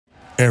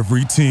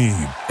Every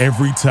team,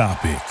 every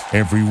topic,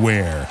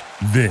 everywhere.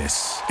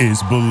 This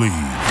is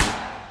Believe.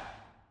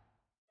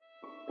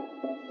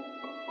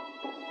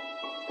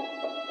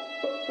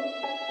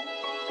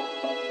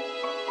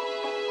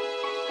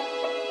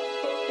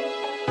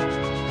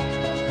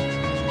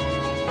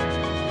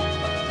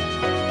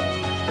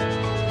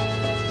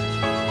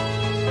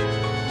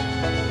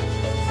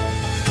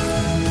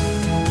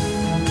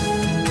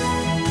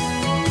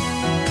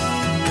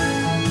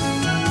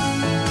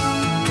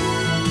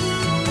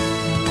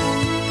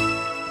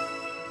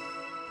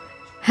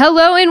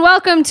 Hello and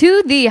welcome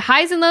to the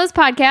Highs and Lows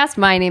podcast.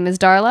 My name is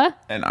Darla.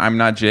 And I'm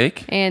not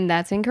Jake. And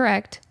that's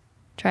incorrect.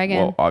 Try again.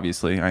 Well,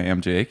 obviously, I am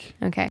Jake.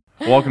 Okay.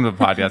 Welcome to the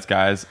podcast,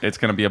 guys. It's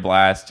going to be a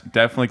blast.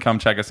 Definitely come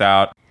check us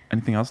out.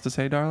 Anything else to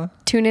say, Darla?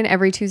 Tune in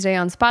every Tuesday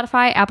on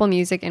Spotify, Apple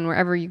Music, and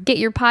wherever you get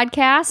your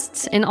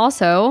podcasts. And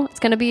also,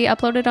 it's going to be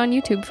uploaded on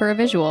YouTube for a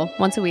visual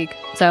once a week.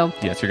 So,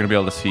 yes, you're going to be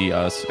able to see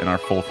us in our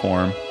full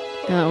form.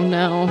 Oh,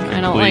 no.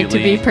 I don't like to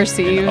be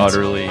perceived.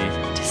 Utterly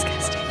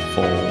disgusting.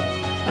 Full.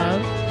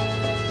 Of?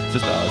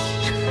 Just us.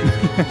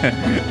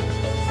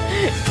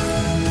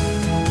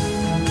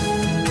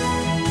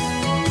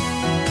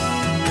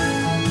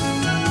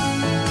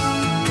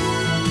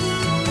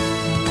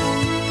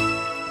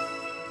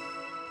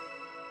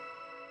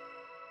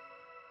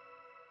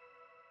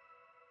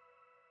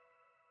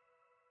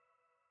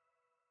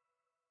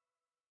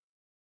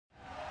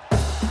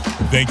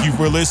 Thank you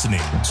for listening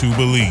to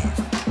Believe.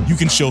 You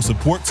can show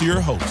support to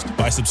your host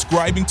by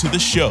subscribing to the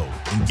show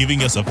and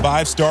giving us a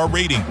 5-star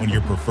rating on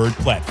your preferred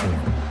platform.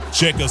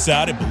 Check us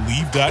out at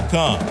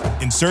Believe.com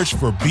and search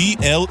for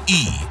BLEAV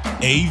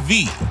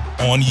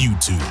on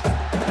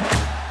YouTube.